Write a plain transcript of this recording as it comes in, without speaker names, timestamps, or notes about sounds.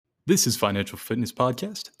This is Financial Fitness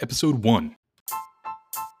Podcast, Episode 1.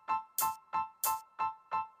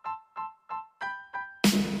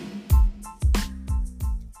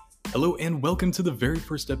 Hello and welcome to the very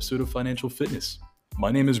first episode of Financial Fitness.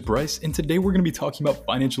 My name is Bryce, and today we're going to be talking about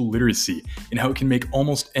financial literacy and how it can make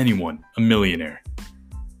almost anyone a millionaire.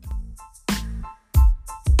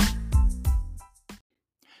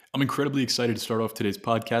 I'm incredibly excited to start off today's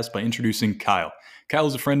podcast by introducing Kyle. Kyle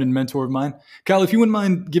is a friend and mentor of mine. Kyle, if you wouldn't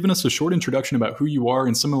mind giving us a short introduction about who you are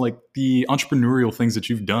and some of the entrepreneurial things that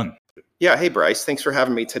you've done. Yeah. Hey, Bryce. Thanks for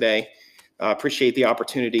having me today. Appreciate the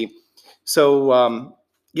opportunity. So, I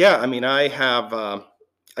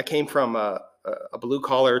came from a blue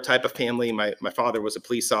collar type of family. My father was a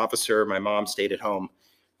police officer. My mom stayed at home.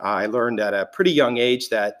 I learned at a pretty young age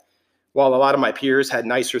that while a lot of my peers had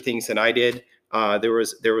nicer things than I did, there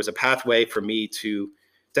was a pathway for me to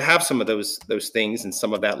have some of those things and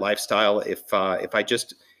some of that lifestyle if I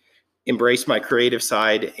just embraced my creative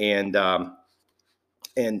side and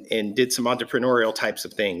did some entrepreneurial types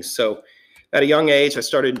of things. So at a young age, I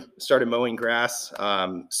started mowing grass.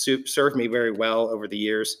 Served me very well over the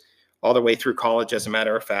years, all the way through college. As a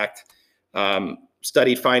matter of fact,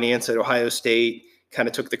 studied finance at Ohio State. Kind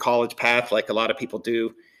of took the college path like a lot of people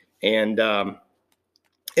do, and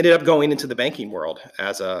ended up going into the banking world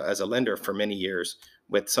as a lender for many years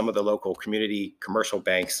with some of the local community commercial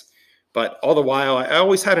banks. But all the while, I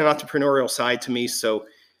always had an entrepreneurial side to me. So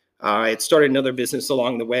I had started another business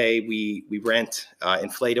along the way. We rent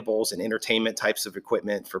inflatables and entertainment types of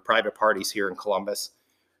equipment for private parties here in Columbus.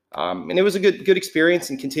 And it was a good experience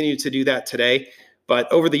and continue to do that today.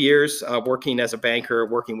 But over the years, working as a banker,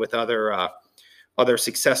 working with other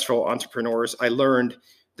successful entrepreneurs, I learned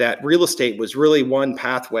that real estate was really one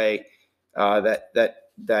pathway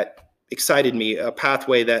that excited me, a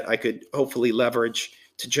pathway that I could hopefully leverage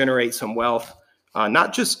to generate some wealth,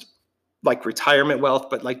 not just like retirement wealth,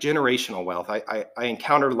 but like generational wealth. I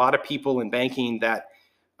encountered a lot of people in banking that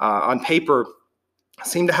on paper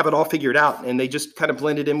seemed to have it all figured out, and they just kind of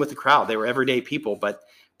blended in with the crowd. They were everyday people, but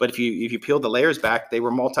if you peel the layers back, they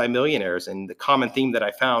were multimillionaires. And the common theme that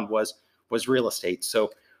I found was real estate.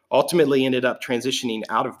 So ultimately ended up transitioning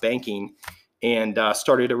out of banking and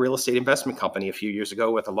started a real estate investment company a few years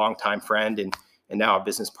ago with a longtime friend and now a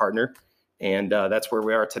business partner. And that's where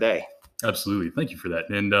we are today. Absolutely. Thank you for that.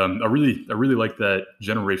 And I really like that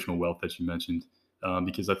generational wealth that you mentioned,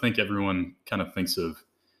 because I think everyone kind of thinks of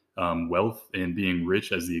wealth and being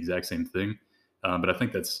rich as the exact same thing. But I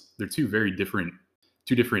think they're two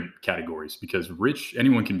different categories, because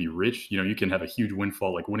anyone can be rich. You can have a huge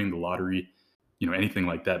windfall, like winning the lottery, anything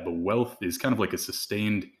like that. But wealth is kind of like a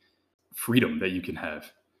sustained freedom that you can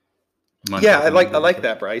have. Yeah, I like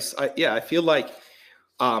that, Bryce. I feel like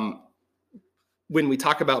when we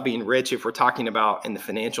talk about being rich, if we're talking about in the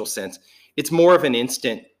financial sense, it's more of an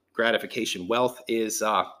instant gratification. Wealth is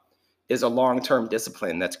a long-term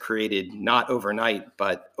discipline that's created not overnight,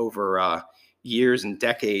 but over years and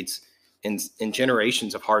decades and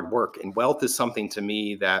generations of hard work. And wealth is something to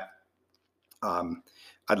me that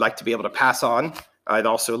I'd like to be able to pass on. I'd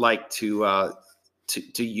also like to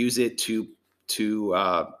use it to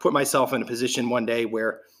put myself in a position one day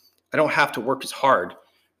where I don't have to work as hard.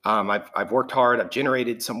 I've worked hard. I've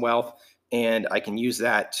generated some wealth, and I can use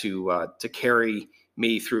that to carry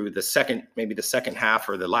me through the second half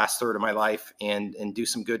or the last third of my life and do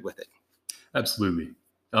some good with it. Absolutely.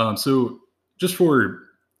 So just for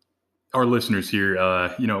our listeners here,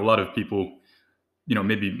 a lot of people,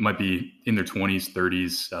 maybe might be in their 20s,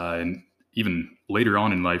 30s, and even later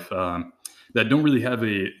on in life, that don't really have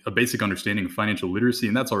a basic understanding of financial literacy.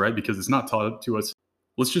 And that's all right, because it's not taught to us.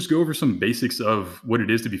 Let's just go over some basics of what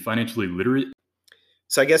it is to be financially literate.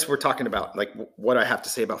 So I guess we're talking about like what I have to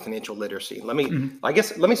say about financial literacy. Let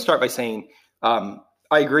me start by saying, I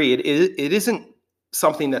agree. It isn't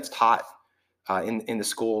something that's taught in the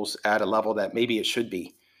schools at a level that maybe it should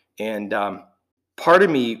be. And part of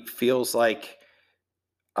me feels like,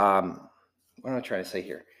 what am I trying to say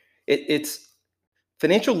here? It's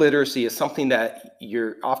financial literacy is something that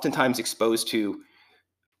you're oftentimes exposed to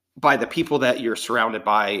by the people that you're surrounded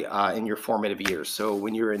by in your formative years. So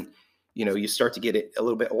when you're in, you start to get a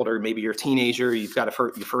little bit older, maybe you're a teenager, you've got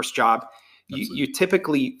your first job. You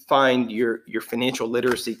typically find your financial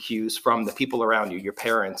literacy cues from the people around you, your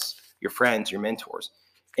parents, your friends, your mentors.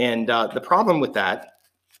 And the problem with that,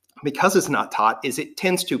 because it's not taught, is it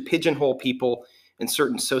tends to pigeonhole people in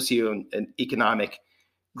certain socioeconomic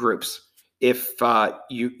groups. If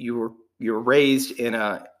you were raised in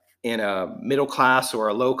a middle class or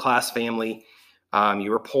a low class family,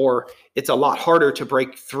 you were poor, it's a lot harder to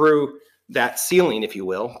break through that ceiling, if you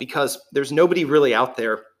will, because there's nobody really out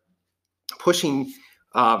there pushing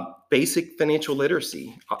basic financial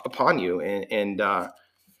literacy upon you.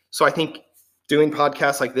 So I think doing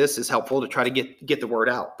podcasts like this is helpful to try to get the word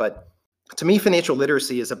out. But to me, financial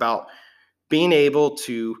literacy is about being able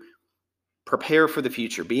to prepare for the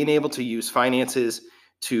future, being able to use finances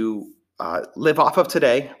to live off of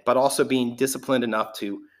today, but also being disciplined enough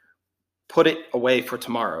to put it away for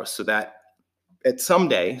tomorrow, so that at some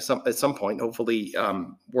point, hopefully,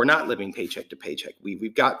 we're not living paycheck to paycheck.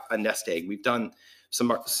 We've got a nest egg. We've done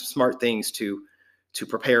some smart things to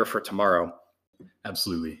prepare for tomorrow.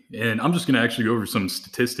 Absolutely. And I'm just going to actually go over some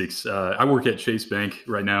statistics. I work at Chase Bank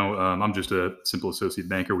right now. I'm just a simple associate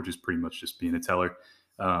banker, which is pretty much just being a teller.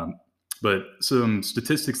 But some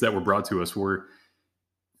statistics that were brought to us were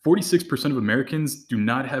 46% of Americans do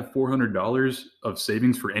not have $400 of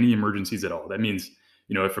savings for any emergencies at all. That means,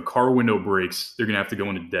 if a car window breaks, they're going to have to go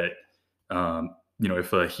into debt.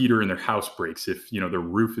 If a heater in their house breaks, if, their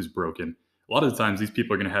roof is broken, a lot of the times these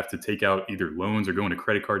people are going to have to take out either loans or go into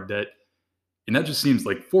credit card debt. And that just seems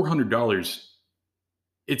like $400.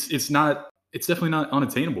 It's definitely not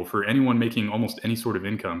unattainable for anyone making almost any sort of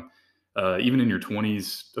income, even in your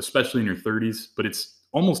 20s, especially in your 30s. But it's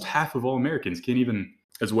almost half of all Americans can't even.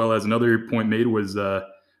 As well as another point made was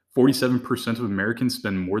 47% of Americans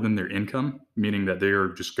spend more than their income, meaning that they are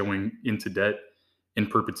just going into debt in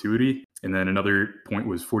perpetuity. And then another point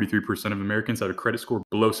was 43% of Americans have a credit score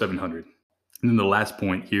below 700. And then the last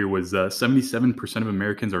point here was 77% of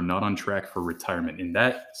Americans are not on track for retirement. And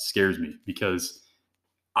that scares me because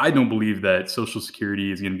I don't believe that Social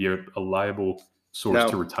Security is going to be a liable source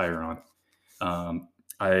to retire on.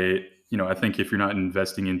 I think if you're not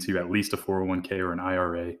investing into at least a 401k or an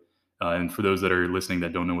IRA, and for those that are listening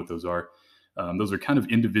that don't know what those are kind of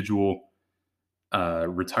individual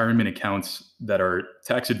retirement accounts that are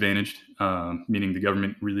tax advantaged, meaning the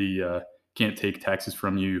government really can't take taxes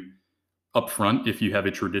from you upfront if you have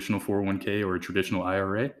a traditional 401k or a traditional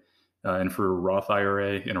IRA. And for a Roth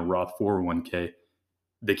IRA and a Roth 401k,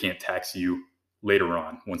 they can't tax you later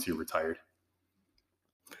on once you're retired.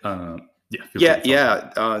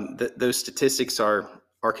 Those statistics are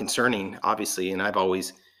concerning, obviously, and I've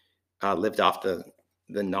always lived off the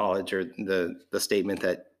knowledge or the statement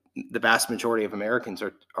that the vast majority of Americans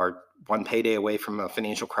are one payday away from a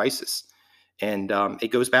financial crisis, and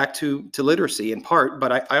it goes back to literacy in part.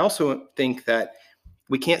 But I also think that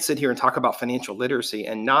we can't sit here and talk about financial literacy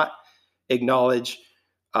and not acknowledge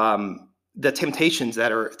the temptations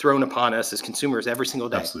that are thrown upon us as consumers every single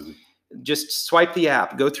day. Absolutely. Just swipe the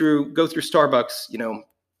app, go through Starbucks,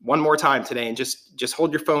 one more time today, and just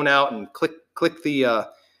hold your phone out and click the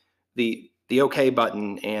OK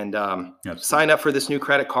button and sign up for this new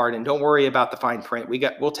credit card, and don't worry about the fine print.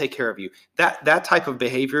 We'll take care of you. That type of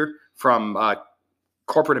behavior from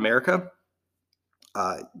corporate America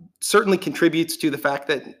certainly contributes to the fact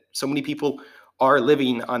that so many people are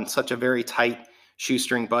living on such a very tight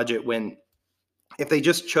shoestring budget, when if they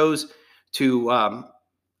just chose to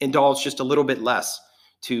indulge just a little bit less,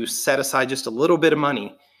 to set aside just a little bit of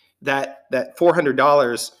money, that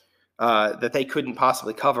 $400 that they couldn't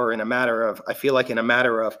possibly cover in a matter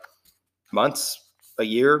of months, a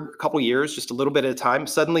year, a couple years, just a little bit at a time,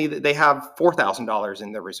 suddenly they have $4,000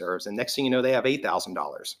 in their reserves, and next thing you know, they have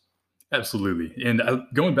 $8,000. Absolutely. And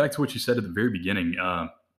going back to what you said at the very beginning,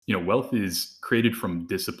 wealth is created from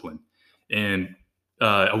discipline, and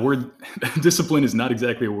a word discipline is not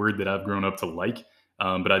exactly a word that I've grown up to like.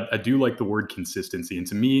 But I do like the word consistency. And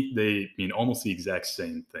to me, they mean almost the exact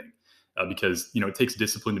same thing, because, it takes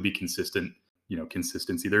discipline to be consistent,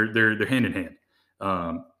 consistency. They're hand in hand.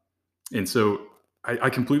 And so I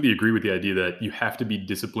completely agree with the idea that you have to be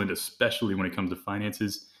disciplined, especially when it comes to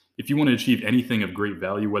finances. If you want to achieve anything of great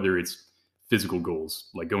value, whether it's physical goals,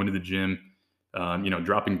 like going to the gym,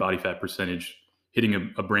 dropping body fat percentage,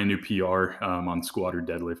 hitting a brand new PR on squat or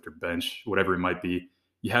deadlift or bench, whatever it might be,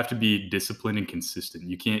 you have to be disciplined and consistent.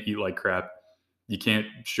 You can't eat like crap. You can't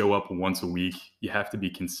show up once a week. You have to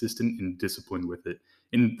be consistent and disciplined with it.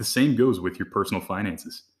 And the same goes with your personal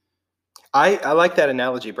finances. I like that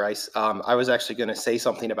analogy, Bryce. I was actually going to say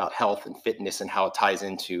something about health and fitness and how it ties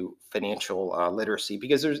into financial literacy,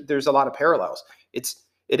 because there's a lot of parallels.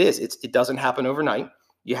 It doesn't happen overnight.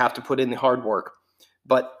 You have to put in the hard work,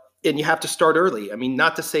 and you have to start early. I mean,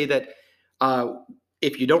 not to say that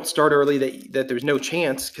if you don't start early that there's no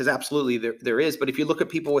chance, because absolutely there is. But if you look at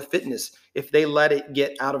people with fitness, if they let it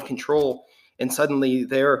get out of control and suddenly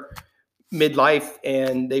they're midlife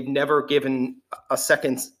and they've never given a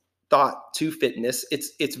second's thought to fitness,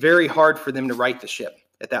 it's very hard for them to right the ship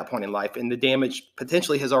at that point in life. And the damage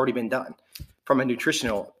potentially has already been done from a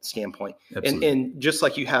nutritional standpoint. And just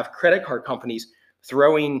like you have credit card companies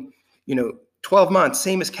throwing 12 months,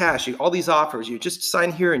 same as cash, all these offers, you just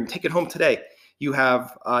sign here and take it home today. You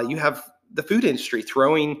have the food industry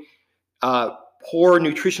throwing poor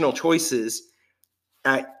nutritional choices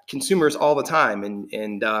at consumers all the time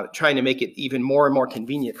and trying to make it even more and more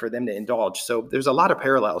convenient for them to indulge. So there's a lot of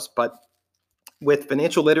parallels, but with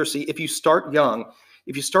financial literacy, if you start young,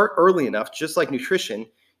 if you start early enough, just like nutrition,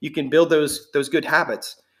 you can build those good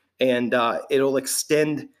habits, and it'll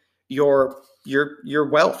extend your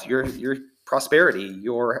wealth, your prosperity,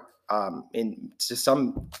 your in to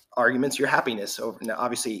some arguments, your happiness. Now,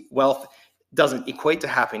 obviously, wealth doesn't equate to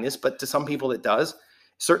happiness, but to some people it does.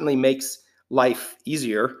 Certainly makes life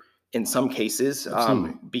easier in some cases,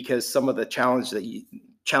 because some of the challenges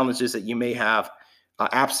that you may have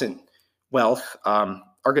absent wealth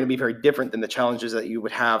are going to be very different than the challenges that you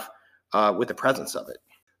would have with the presence of it.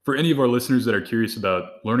 For any of our listeners that are curious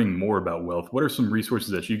about learning more about wealth, what are some resources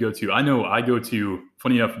that you go to? I know I go to,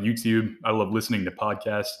 funny enough, YouTube. I love listening to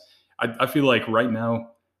podcasts. I feel like right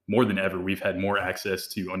now, more than ever, we've had more access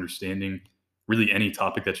to understanding really any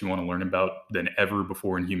topic that you want to learn about than ever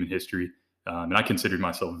before in human history. And I considered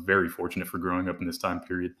myself very fortunate for growing up in this time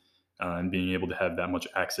period and being able to have that much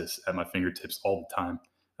access at my fingertips all the time.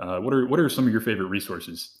 What are some of your favorite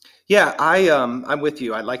resources? Yeah, I'm with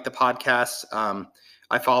you. I like the podcasts.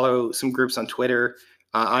 I follow some groups on Twitter.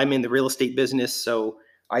 I'm in the real estate business, so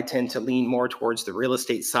I tend to lean more towards the real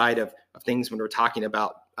estate side of things when we're talking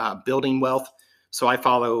about building wealth. So I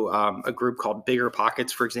follow a group called Bigger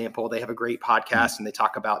Pockets, for example. They have a great podcast and they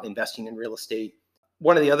talk about investing in real estate.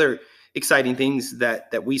 One of the other exciting things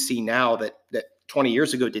that we see now that 20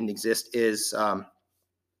 years ago didn't exist is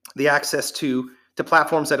the access to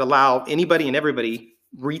platforms that allow anybody and everybody,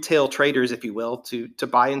 retail traders, if you will, to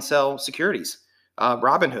buy and sell securities.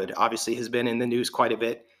 Robinhood obviously has been in the news quite a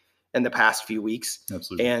bit in the past few weeks.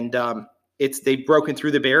 Absolutely. And they've broken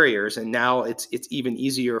through the barriers, and now it's even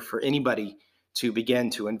easier for anybody to begin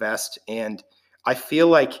to invest. And I feel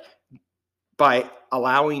like by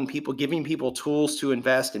giving people tools to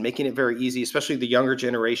invest and making it very easy, especially the younger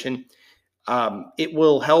generation, it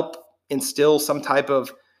will help instill some type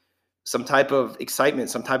of excitement,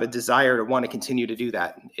 some type of desire to want to continue to do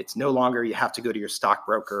that. It's no longer you have to go to your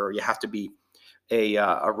stockbroker or you have to be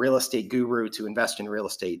a real estate guru to invest in real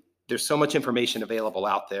estate. There's so much information available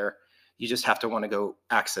out there. You just have to want to go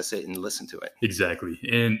access it and listen to it. Exactly.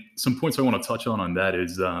 And some points I want to touch on that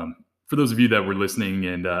is for those of you that were listening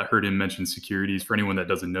and heard him mention securities, for anyone that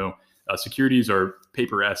doesn't know, securities are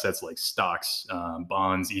paper assets like stocks,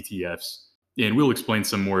 bonds, ETFs. And we'll explain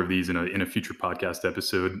some more of these in a future podcast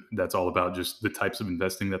episode that's all about just the types of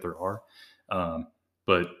investing that there are.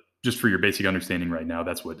 But just for your basic understanding right now,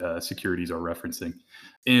 that's what securities are referencing.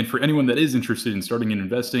 And for anyone that is interested in starting in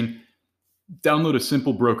investing, download a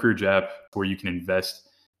simple brokerage app where you can invest.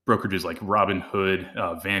 Brokerages like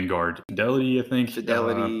Robinhood, Vanguard, Fidelity, I think.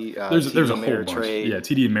 Fidelity, there's a whole bunch. Ameritrade. Yeah,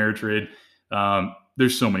 TD Ameritrade.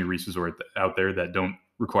 There's so many resources out there that don't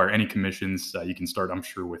require any commissions. You can start, I'm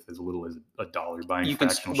sure, with as little as $1 buying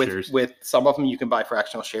fractional shares. With some of them, you can buy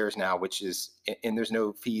fractional shares now, and there's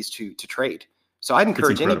no fees to trade. So I'd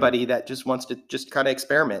encourage anybody that just wants to just kind of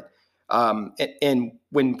experiment. And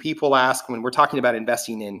when people ask, when we're talking about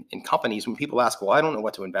investing in companies, when people ask, well, I don't know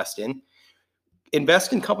what to invest in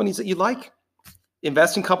companies that you like.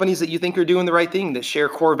 Invest in companies that you think are doing the right thing, that share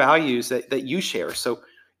core values that you share. So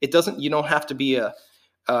you don't have to be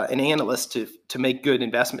an analyst to make good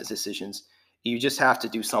investment decisions. You just have to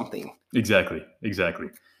do something. Exactly.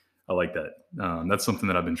 I like that. That's something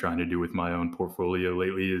that I've been trying to do with my own portfolio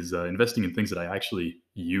lately is investing in things that I actually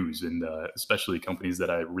use, and especially companies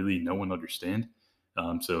that I really know and understand.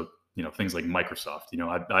 So, things like Microsoft,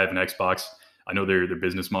 I have an Xbox. I know their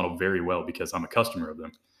business model very well because I'm a customer of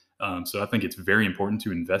them. So I think it's very important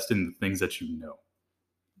to invest in the things that you know.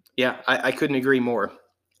 Yeah, I couldn't agree more.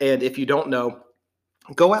 And if you don't know,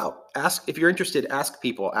 go out, ask. If you're interested, ask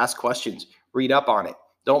people, ask questions, read up on it.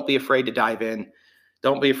 Don't be afraid to dive in.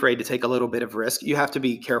 Don't be afraid to take a little bit of risk. You have to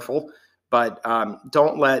be careful, but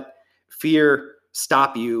don't let fear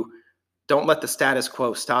stop you. Don't let the status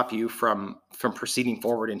quo stop you from proceeding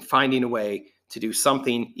forward and finding a way to do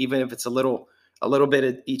something, even if it's a little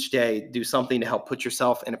bit each day. Do something to help put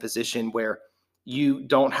yourself in a position where you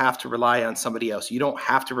don't have to rely on somebody else. You don't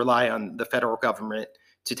have to rely on the federal government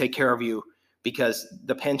to take care of you, because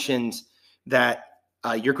the pensions that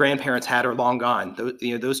your grandparents had are long gone.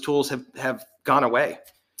 Those tools have gone away.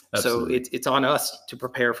 Absolutely. So it's on us to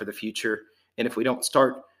prepare for the future. And if we don't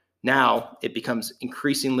start now, it becomes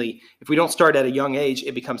increasingly, if we don't start at a young age,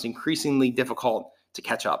 it becomes increasingly difficult to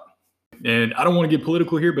catch up. And I don't want to get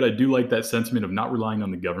political here, but I do like that sentiment of not relying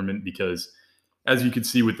on the government, because as you can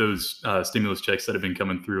see with those stimulus checks that have been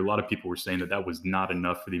coming through, a lot of people were saying that that was not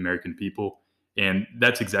enough for the American people. And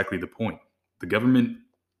that's exactly the point. The government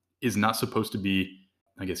is not supposed to be,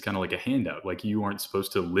 I guess, kind of like a handout. Like, you aren't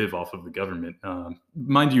supposed to live off of the government.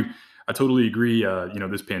 Mind you, I totally agree.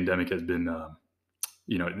 This pandemic has been,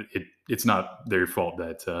 it's not their fault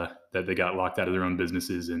that they got locked out of their own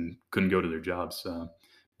businesses and couldn't go to their jobs.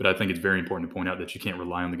 But I think it's very important to point out that you can't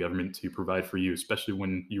rely on the government to provide for you, especially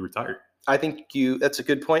when you retire. I think that's a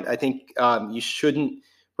good point. I think you shouldn't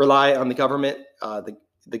rely on the government.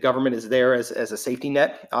 The government is there as a safety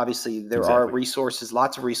net. Obviously, there are resources,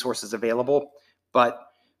 lots of resources available, but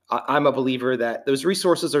I'm a believer that those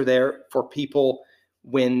resources are there for people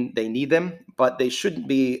when they need them, but they shouldn't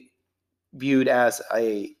be viewed as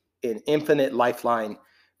an infinite lifeline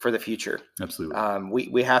for the future. Absolutely.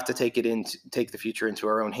 We have to take the future into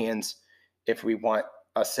our own hands if we want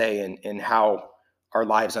a say in how our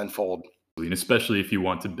lives unfold. And especially if you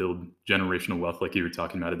want to build generational wealth like you were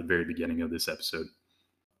talking about at the very beginning of this episode.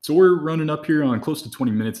 So we're running up here on close to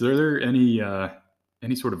 20 minutes. Are there any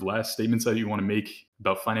sort of last statements that you want to make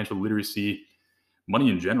about financial literacy, money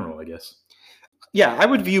in general, I guess? Yeah, I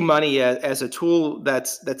would view money as a tool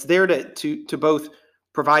that's there to both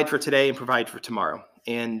provide for today and provide for tomorrow.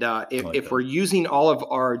 And if we're using all of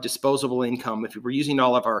our disposable income, if we're using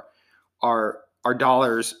all of our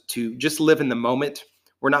dollars to just live in the moment,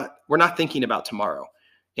 we're not thinking about tomorrow,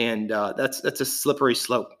 and that's a slippery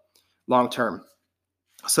slope long term.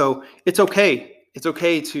 So it's okay. It's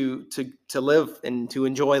okay to live and to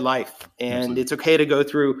enjoy life, and Absolutely. It's okay to go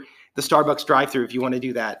through the Starbucks drive-thru if you want to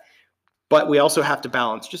do that. But we also have to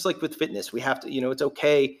balance, just like with fitness. We have to, it's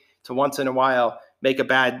okay to once in a while make a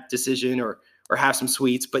bad decision or have some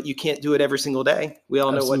sweets, but you can't do it every single day. We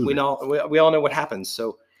all know Absolutely. we all know what happens.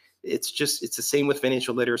 So it's the same with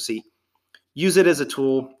financial literacy. Use it as a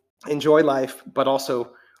tool, enjoy life, but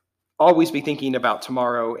also always be thinking about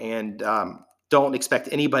tomorrow, and don't expect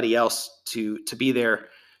anybody else to be there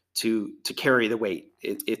to carry the weight.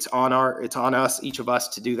 It's on us, each of us,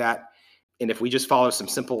 to do that. And if we just follow some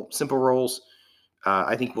simple rules,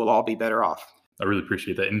 I think we'll all be better off. I really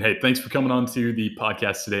appreciate that. And hey, thanks for coming on to the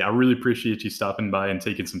podcast today. I really appreciate you stopping by and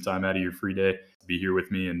taking some time out of your free day to be here with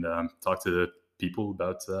me and talk to people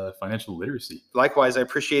about financial literacy. Likewise, I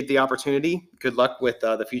appreciate the opportunity. Good luck with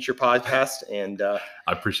the future podcast. And I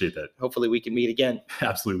appreciate that. Hopefully we can meet again.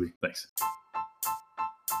 Absolutely. Thanks.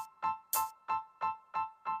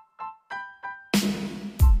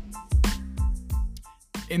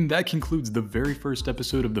 And that concludes the very first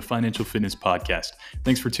episode of the Financial Fitness Podcast.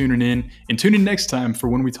 Thanks for tuning in, and tune in next time for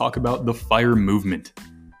when we talk about the FIRE movement.